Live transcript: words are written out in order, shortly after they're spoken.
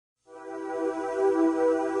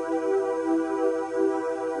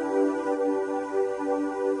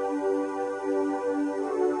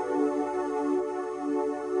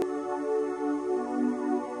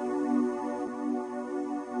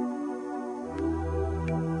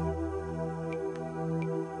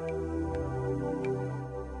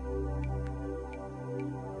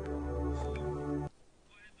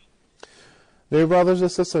Dear brothers and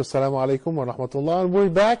sisters, Assalamu alaikum wa rahmatullah, and we're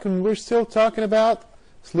back and we're still talking about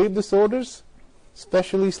sleep disorders,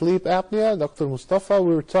 especially sleep apnea. Dr. Mustapha,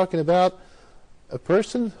 we were talking about a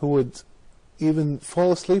person who would even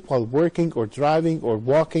fall asleep while working or driving or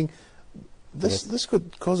walking. This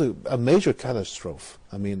could cause a major catastrophe.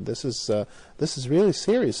 I mean, this is really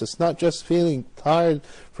serious. It's not just feeling tired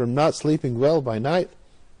from not sleeping well by night.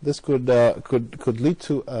 This could lead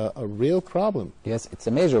to a real problem. Yes, it's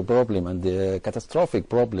a major problem and a catastrophic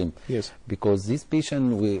problem. Yes. Because these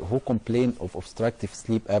patients who complain of obstructive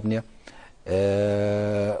sleep apnea,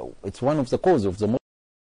 it's one of the causes of the most.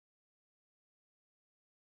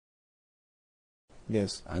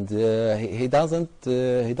 Yes. And he doesn't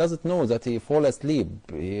know that he fall asleep.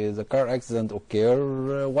 The car accident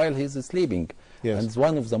occur while he's sleeping. Yes. And it's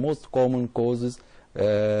one of the most common causes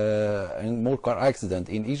in more car accident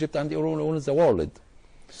in Egypt and all over the world.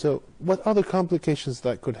 So what other complications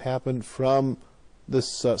that could happen from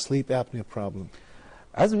this sleep apnea problem?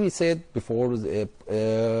 As we said before,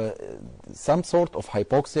 some sort of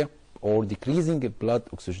hypoxia or decreasing blood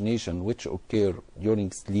oxygenation which occur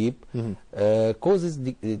during sleep causes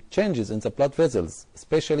changes in the blood vessels,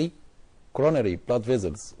 especially coronary blood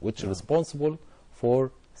vessels, which are responsible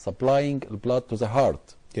for supplying blood to the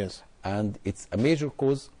heart. Yes. And it's a major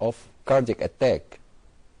cause of cardiac attack.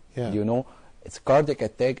 Yeah. You know, it's cardiac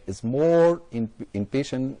attack is more in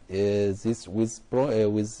patient with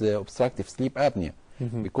obstructive sleep apnea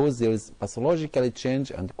because there is pathological change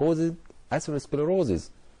and causes atherosclerosis.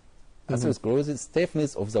 Atherosclerosis,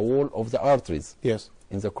 stiffness of the wall of the arteries. Yes.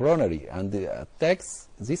 In the coronary, and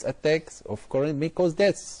these attacks of coronary may cause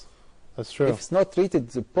deaths. That's true. If it's not treated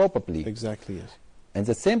properly. Exactly. Yes. And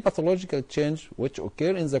the same pathological change which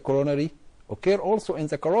occur in the coronary occur also in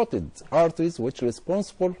the carotid arteries, which are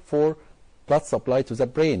responsible for blood supply to the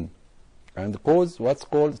brain and cause what's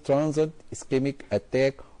called transient ischemic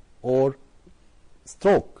attack or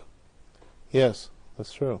stroke. Yes,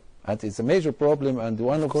 that's true. And it's a major problem, and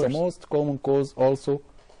one of the most common cause also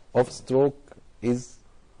of stroke is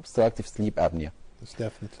obstructive sleep apnea. This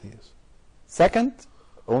definitely is. Second,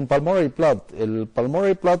 on pulmonary blood,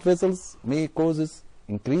 pulmonary blood vessels may causes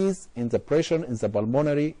increase in the pressure in the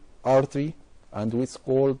pulmonary artery, and what's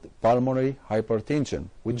called pulmonary hypertension,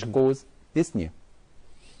 which cause dyspnea.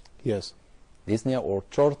 Yes. Dyspnea or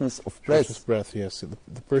shortness of breath. Shortness of breath, yes.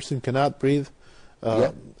 The person cannot breathe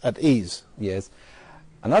at ease. Yes.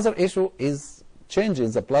 Another issue is change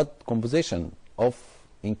in the blood composition of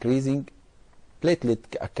increasing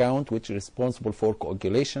platelet count, which is responsible for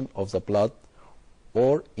coagulation of the blood,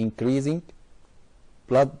 or increasing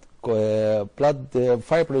blood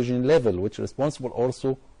fibrogen level, which is responsible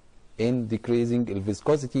also in decreasing the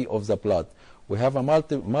viscosity of the blood. We have a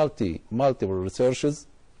multiple researches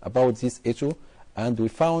about this issue, and we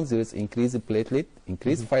found there is increased platelet,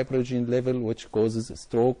 increased fibrogen level, which causes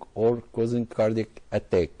stroke or causing cardiac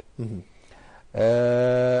attack.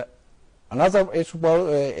 Another issue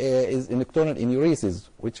is nocturnal enuresis,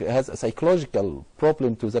 which has a psychological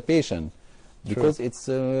problem to the patient. Because it's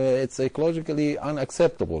psychologically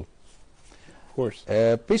unacceptable. Of course.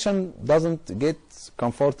 Patient doesn't get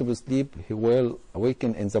comfortable sleep. He will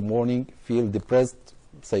awaken in the morning, feel depressed,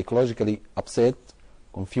 psychologically upset,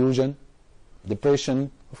 confusion,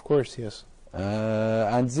 depression. Of course, yes.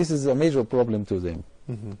 And this is a major problem to them.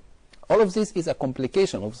 All of this is a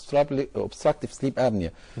complication of obstructive sleep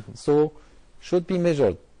apnea. So should be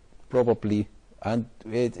measured probably. And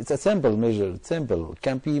it's a simple measure. It's simple. It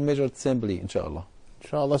can be measured simply, inshallah.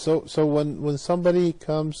 Inshallah. So when somebody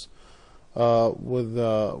comes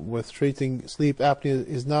with treating sleep apnea,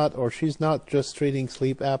 is not, or she's not just treating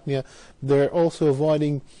sleep apnea, they're also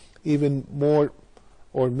avoiding even more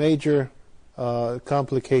or major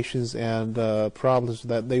complications and problems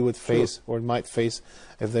that they would face or might face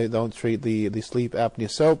if they don't treat the sleep apnea.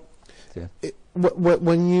 So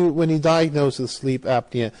when you diagnose the sleep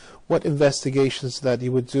apnea, what investigations that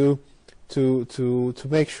you would do to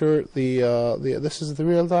make sure this is the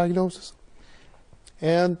real diagnosis,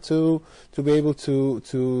 and to be able to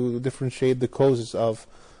differentiate the causes of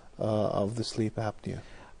the sleep apnea?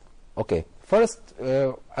 Okay. First,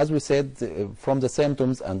 as we said, from the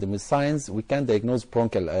symptoms and the signs, we can diagnose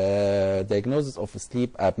bronchial diagnosis of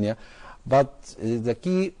sleep apnea, but the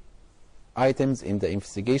key items in the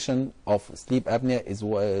investigation of sleep apnea is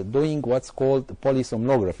doing what's called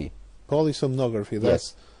polysomnography. Polysomnography,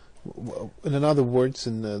 that's, in other words,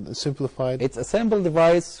 in simplified? It's a simple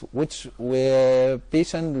device which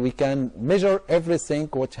patient we can measure everything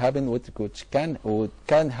which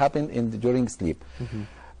can happen during sleep.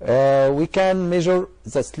 We can measure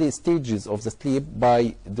the stages of the sleep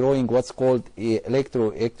by drawing what's called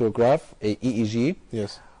electrograph, EEG.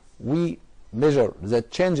 Yes. We measure the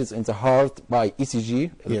changes in the heart by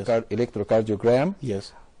ECG, Yes. electrocardiogram.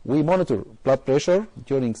 Yes. We monitor blood pressure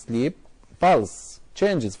during sleep, pulse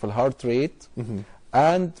changes for heart rate,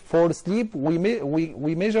 and for sleep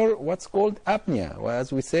we measure what's called apnea. Well,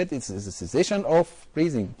 as we said, it's a cessation of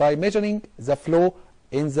breathing by measuring the flow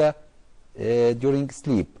in the during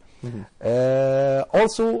sleep.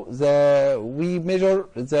 Also, we measure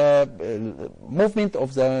the movement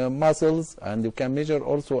of the muscles, and you can measure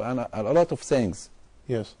also a lot of things.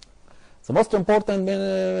 Yes. The most important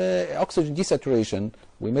oxygen desaturation,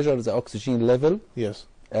 we measure the oxygen level. Yes.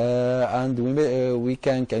 And we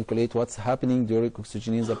can calculate what's happening during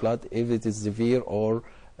oxygen in the blood, if it is severe or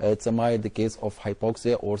it's a mild case of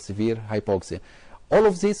hypoxia or severe hypoxia. All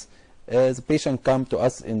of this, the patient come to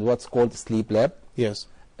us in what's called sleep lab. Yes.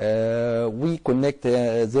 We connect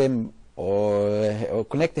them or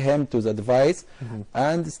connect him to the device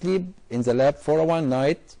and sleep in the lab for one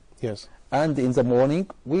night. Yes. And in the morning,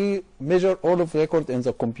 we measure all of the record in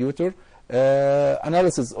the computer,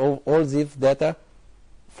 analysis of all this data,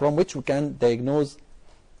 from which we can diagnose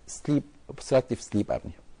obstructive sleep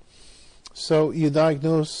apnea. So you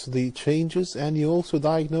diagnose the changes, and you also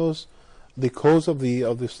diagnose the cause of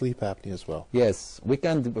the sleep apnea as well. Yes, we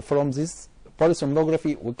can, from this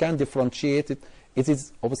polysomnography, we can differentiate it. It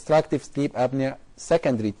is obstructive sleep apnea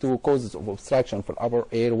secondary to causes of obstruction for upper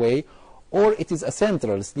airway, or it is a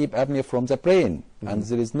central sleep apnea from the brain, and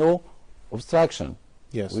there is no obstruction.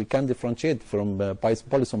 Yes. We can differentiate from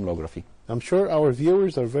polysomnography. I'm sure our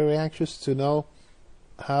viewers are very anxious to know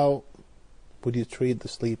how would you treat the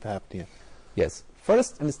sleep apnea. Yes.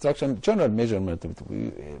 First instruction, general measurement.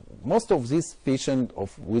 Most of these patients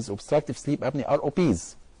with obstructive sleep apnea are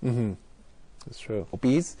obese. That's true.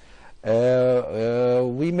 Obese.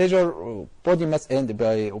 We measure body mass index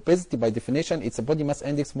by obesity. By definition, it's a body mass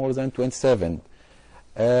index more than 27.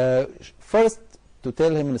 First, to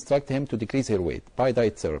tell him, instruct him to decrease her weight by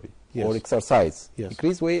diet therapy or exercise. Yes.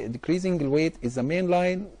 Decreasing weight is the main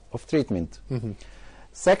line of treatment.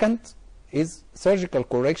 Second is surgical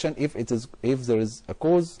correction if there is a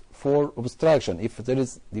cause for obstruction, if there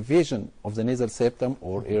is division of the nasal septum,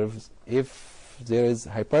 or if there is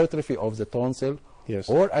hypertrophy of the tonsil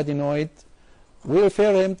or adenoid. We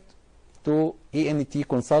refer him to ENT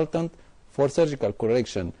consultant for surgical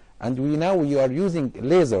correction, and we are using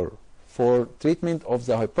laser for treatment of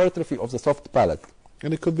the hypertrophy of the soft palate.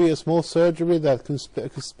 And it could be a small surgery that can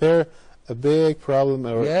spare a big problem,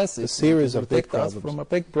 or a series of big problems. From a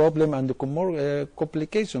big problem and more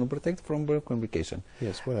complication, protect from more complication.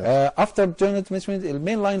 Yes, what else? After general treatment, the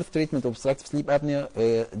main line of treatment of obstructive sleep apnea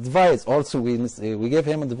device. Also, we give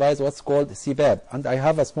him a device what's called CPAP, and I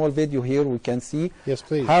have a small video here. We can see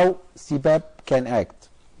how CPAP can act.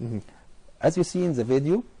 As you see in the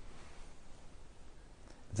video,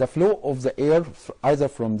 the flow of the air either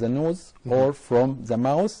from the nose or from the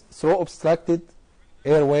mouth through obstructed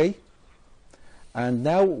airway, and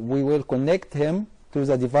now we will connect him to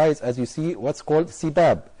the device, as you see, what's called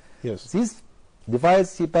CPAP. Yes. This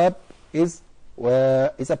device CPAP is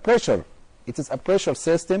a pressure. It is a pressure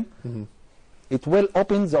system. It will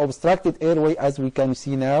open the obstructed airway, as we can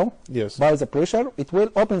see now. Yes. By the pressure, it will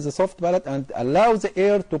open the soft palate and allow the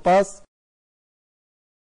air to pass.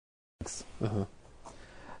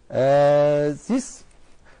 This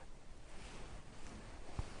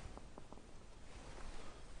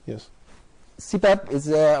CPAP is,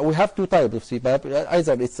 we have two types of CPAP.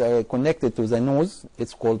 Either it's connected to the nose,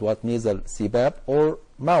 it's called nasal CPAP, or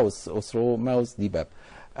mouth, or through mouth DPAP.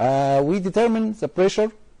 We determine the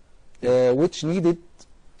pressure which needed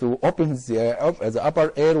to open the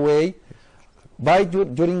upper airway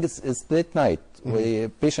during this split night.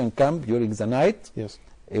 Patient come during the night. Yes.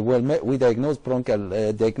 We diagnose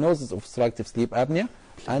bronchial diagnosis of obstructive sleep apnea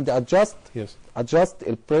and adjust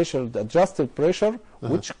the pressure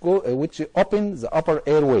which opens the upper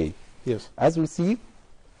airway. Yes. As we see,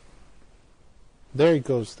 there it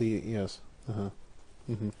goes. There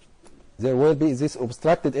will be this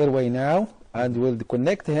obstructed airway now, and we'll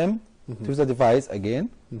connect him to the device again.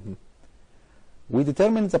 We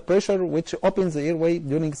determine the pressure which opens the airway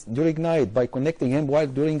during night by connecting him while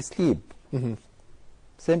during sleep.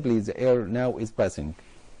 Simply, the air now is passing.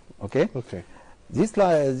 Okay. This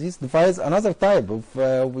device, another type of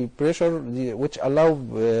pressure which allow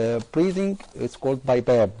breathing, it's called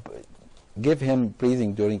BiPAP. Give him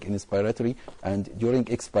breathing during inspiratory and during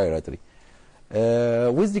expiratory.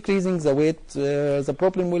 With decreasing the weight, the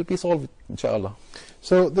problem will be solved, inshallah.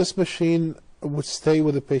 So this machine would stay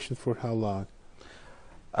with the patient for how long?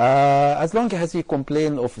 As long as he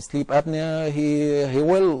complain of sleep apnea, he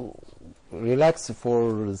will relax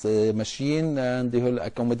for the machine and he will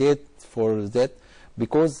accommodate for that,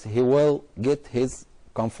 because he will get his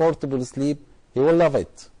comfortable sleep. He will love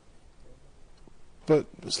it. But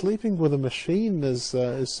sleeping with a machine is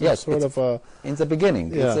Yes, sort of a... in the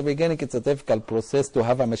beginning. Yeah. In the beginning, it's a difficult process to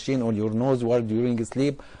have a machine on your nose while during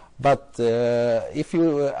sleep. But if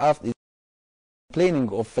you after complaining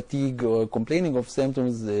of fatigue or complaining of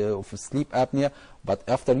symptoms of sleep apnea, but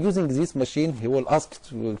after using this machine, he will ask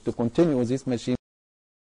to continue with this machine,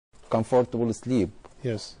 comfortable sleep.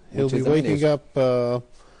 Yes, he'll Which be is the main waking issue. up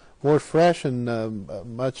more fresh and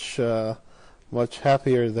much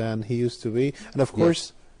happier than he used to be. And of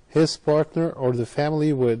course, his partner or the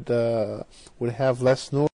family would have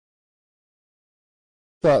less noise.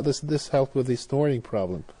 This helped with the snoring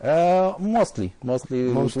problem. Mostly Mostly,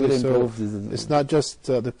 will so improve this. it's not just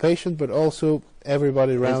the patient, but also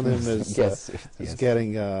everybody around him is Yes,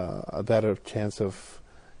 getting a better chance of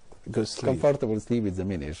good sleep. comfortable sleep is the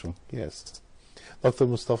main issue. Yes. Dr.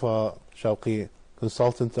 Mustapha Shawqi,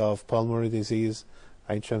 consultant of pulmonary disease,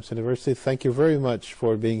 Ain Shams University, thank you very much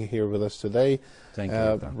for being here with us today. Thank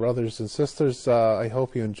you. Brothers and sisters, I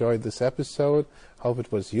hope you enjoyed this episode. Hope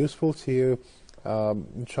it was useful to you.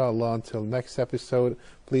 Inshallah, until next episode,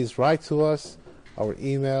 please write to us. Our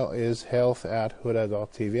email is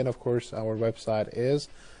health@huda.tv, and of course our website is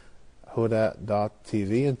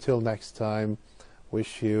huda.tv. Until next time,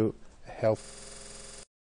 wish you health